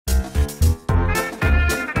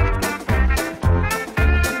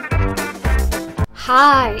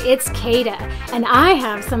Hi, it's Kata, and I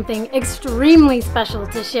have something extremely special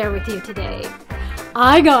to share with you today.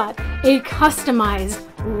 I got a customized,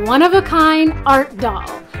 one-of-a-kind art doll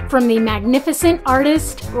from the magnificent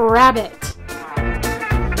artist Rabbit.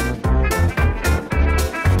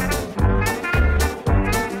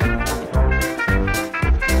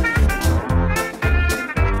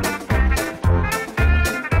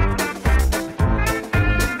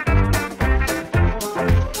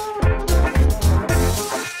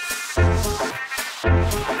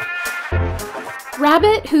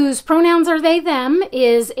 Rabbit, whose pronouns are they, them,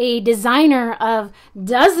 is a designer of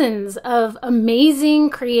dozens of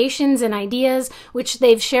amazing creations and ideas, which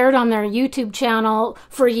they've shared on their YouTube channel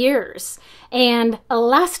for years. And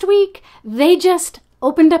last week, they just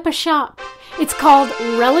opened up a shop. It's called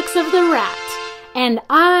Relics of the Rat. And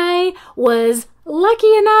I was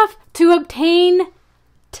lucky enough to obtain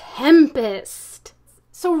Tempest.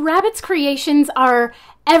 So Rabbit's creations are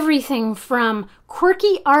everything from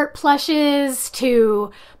quirky art plushes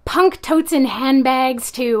to punk totes and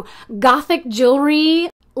handbags to gothic jewelry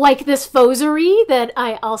like this fauxerie that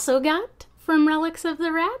I also got from Relics of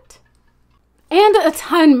the Rat, and a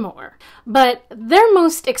ton more. But their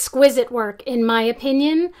most exquisite work, in my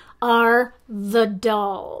opinion, are the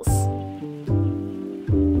dolls.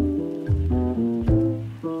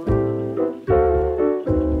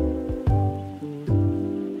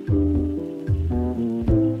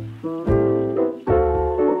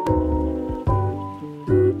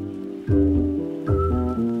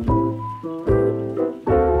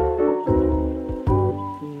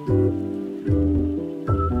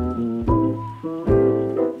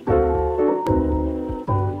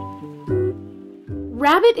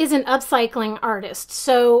 Rabbit is an upcycling artist,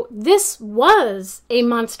 so this was a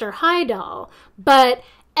Monster High doll, but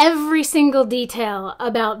every single detail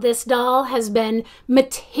about this doll has been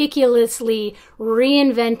meticulously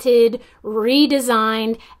reinvented,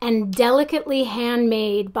 redesigned, and delicately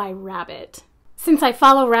handmade by Rabbit. Since I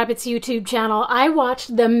follow Rabbit's YouTube channel, I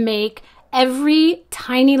watched them make every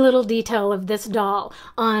tiny little detail of this doll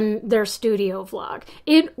on their studio vlog.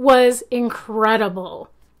 It was incredible.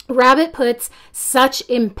 Rabbit puts such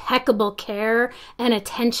impeccable care and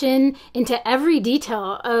attention into every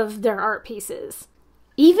detail of their art pieces.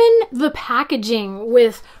 Even the packaging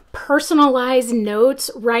with personalized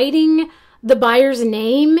notes writing the buyer's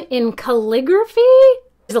name in calligraphy.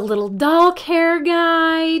 There's a little doll care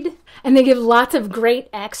guide, and they give lots of great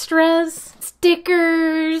extras,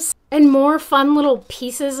 stickers, and more fun little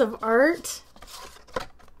pieces of art.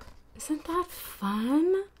 Isn't that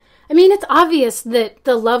fun? I mean, it's obvious that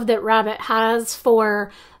the love that Rabbit has for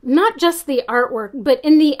not just the artwork, but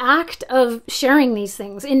in the act of sharing these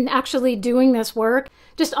things, in actually doing this work,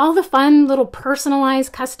 just all the fun little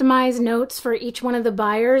personalized, customized notes for each one of the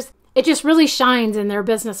buyers, it just really shines in their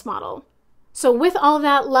business model. So with all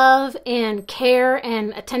that love and care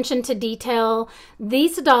and attention to detail,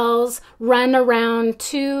 these dolls run around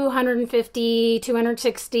 $250,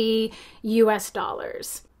 $260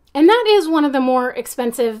 US. And that is one of the more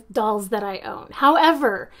expensive dolls that I own.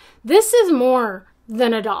 However, this is more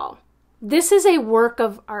than a doll. This is a work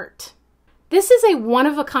of art. This is a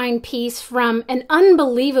one-of-a-kind piece from an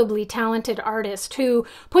unbelievably talented artist who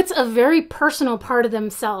puts a very personal part of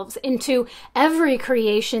themselves into every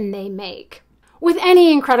creation they make. With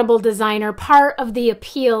any incredible designer, part of the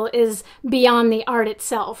appeal is beyond the art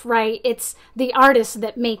itself, right? It's the artist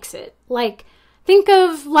that makes it. Think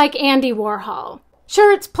of Andy Warhol.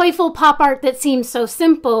 Sure, it's playful pop art that seems so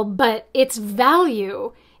simple, but its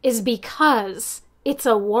value is because it's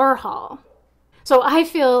a Warhol. So I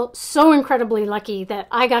feel so incredibly lucky that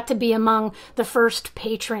I got to be among the first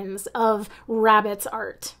patrons of Rabbit's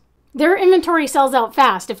art. Their inventory sells out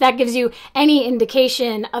fast, if that gives you any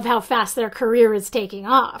indication of how fast their career is taking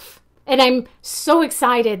off. And I'm so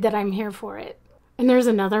excited that I'm here for it. And there's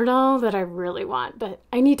another doll that I really want, but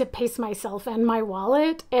I need to pace myself and my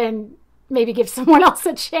wallet and maybe give someone else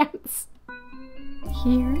a chance.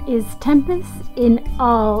 Here is Tempest in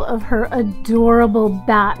all of her adorable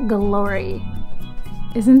bat glory.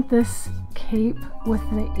 Isn't this cape with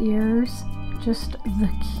the ears just the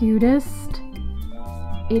cutest?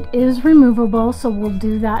 It is removable, so we'll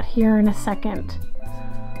do that here in a second.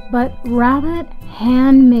 But Rabbit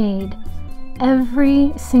handmade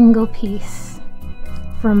every single piece,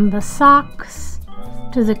 from the socks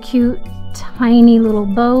to the cute tiny little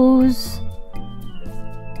bows,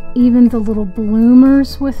 even the little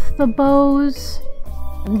bloomers with the bows.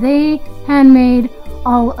 They handmade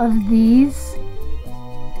all of these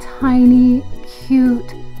tiny,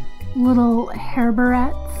 cute little hair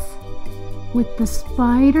barrettes with the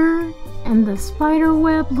spider and the spider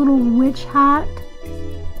web little witch hat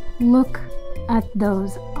Look at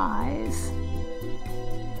those eyes.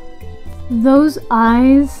 Those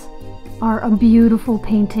eyes are a beautiful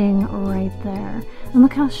painting right there. And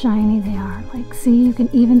look how shiny they are. Like, see, you can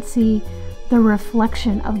even see the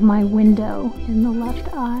reflection of my window in the left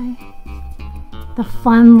eye. The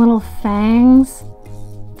fun little fangs.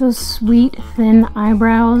 Those sweet, thin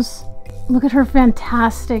eyebrows. Look at her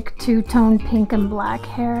fantastic two-tone pink and black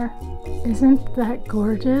hair. Isn't that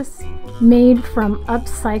gorgeous? Made from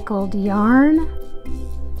upcycled yarn.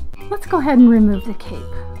 Let's go ahead and remove the cape.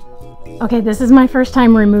 Okay, this is my first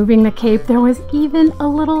time removing the cape. There was even a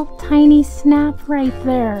little tiny snap right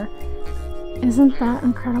there. Isn't that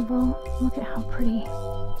incredible? Look at how pretty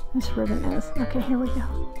this ribbon is. Okay, here we go.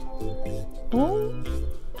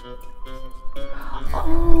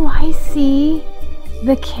 Oh, I see.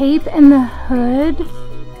 The cape and the hood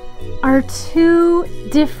are two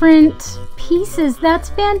different pieces. That's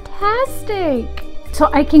fantastic. So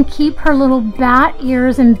I can keep her little bat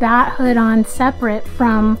ears and bat hood on separate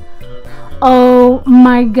from, oh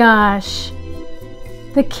my gosh,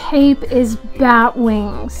 the cape is bat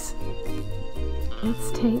wings.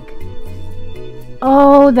 Let's take,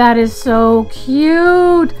 oh, that is so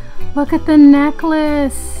cute. Look at the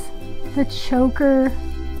necklace, the choker.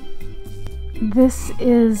 This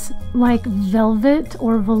is like velvet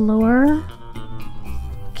or velour.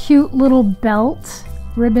 Cute little belt,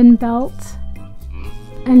 ribbon belt.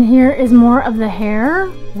 And here is more of the hair,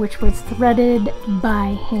 which was threaded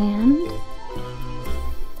by hand.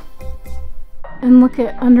 And look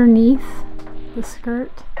at underneath the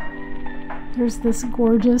skirt. There's this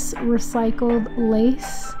gorgeous recycled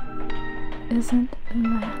lace. Isn't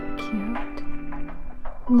that cute?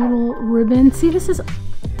 Little ribbon. See, this is,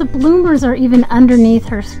 the bloomers are even underneath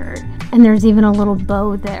her skirt. And there's even a little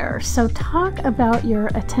bow there. So talk about your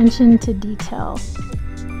attention to detail.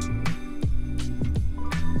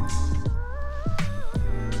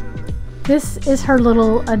 This is her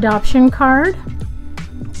little adoption card.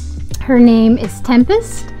 Her name is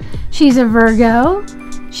Tempest. She's a Virgo.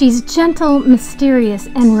 She's gentle, mysterious,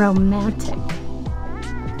 and romantic.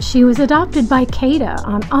 She was adopted by Kada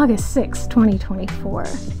on August 6, 2024.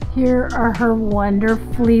 Here are her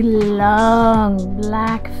wonderfully long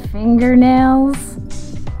black fingernails.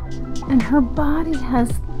 And her body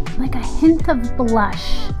has like a hint of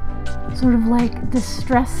blush, sort of like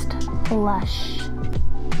distressed blush.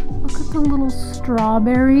 Look at the little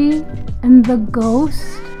strawberry and the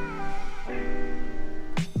ghost.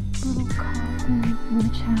 Little coffin in the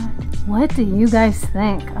chat. What do you guys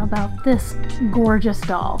think about this gorgeous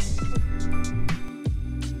doll?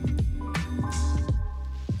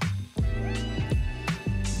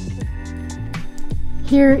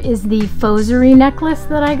 Here is the fauxerie necklace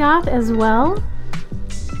that I got as well.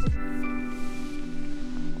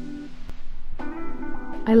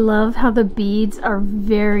 I love how the beads are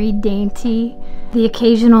very dainty. The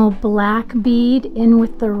occasional black bead in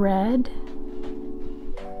with the red.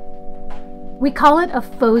 We call it a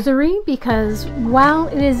fauxerie because while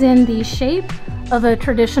it is in the shape of a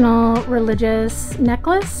traditional religious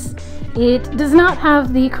necklace, it does not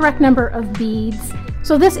have the correct number of beads.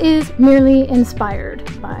 So this is merely inspired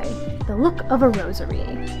by the look of a rosary.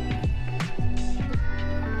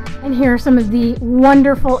 And here are some of the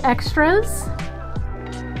wonderful extras.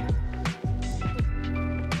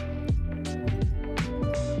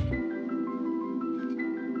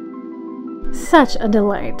 Such a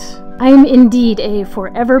delight. I am indeed a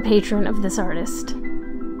forever patron of this artist.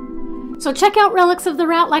 So check out Relics of the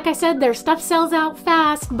Rat. Like I said, their stuff sells out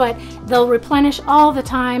fast, but they'll replenish all the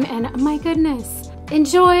time, and my goodness,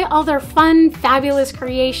 enjoy all their fun, fabulous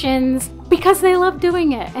creations because they love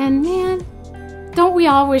doing it. And man, don't we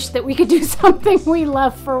all wish that we could do something we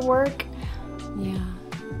love for work? Yeah.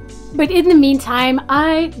 But in the meantime,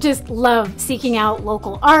 I just love seeking out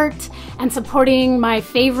local art and supporting my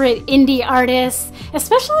favorite indie artists,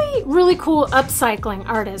 especially really cool upcycling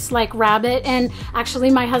artists like Rabbit and actually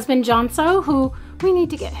my husband Jonso, who we need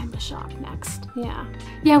to get him a shop next.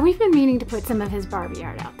 Yeah, we've been meaning to put some of his Barbie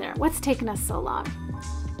art out there. What's taken us so long?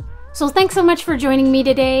 So thanks so much for joining me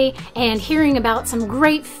today and hearing about some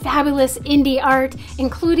great, fabulous indie art,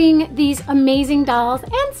 including these amazing dolls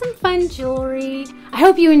and some fun jewelry. I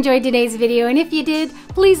hope you enjoyed today's video, and if you did,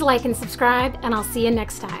 please like and subscribe, and I'll see you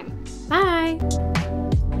next time. Bye!